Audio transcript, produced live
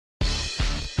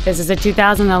This is a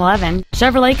 2011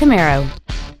 Chevrolet Camaro.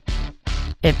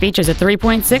 It features a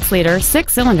 3.6-liter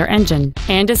six-cylinder engine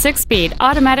and a 6-speed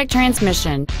automatic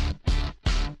transmission.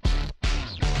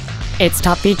 Its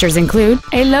top features include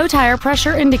a low tire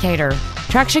pressure indicator,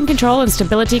 traction control and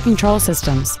stability control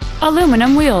systems,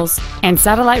 aluminum wheels, and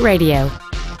satellite radio.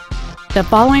 The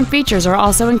following features are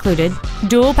also included: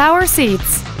 dual power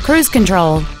seats, cruise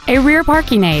control, a rear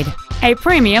parking aid, a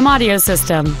premium audio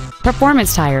system,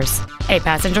 performance tires, a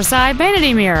passenger side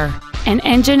vanity mirror, an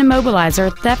engine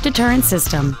immobilizer theft deterrent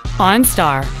system,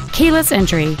 OnStar, keyless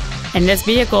entry, and this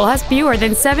vehicle has fewer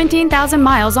than 17,000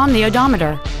 miles on the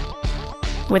odometer.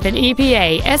 With an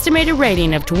EPA estimated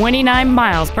rating of 29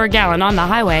 miles per gallon on the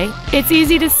highway, it's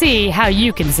easy to see how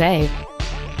you can save.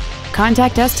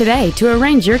 Contact us today to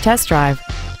arrange your test drive.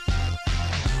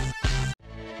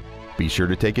 Be sure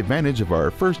to take advantage of our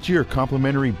first-year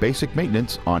complimentary basic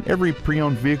maintenance on every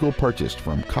pre-owned vehicle purchased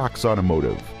from Cox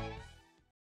Automotive.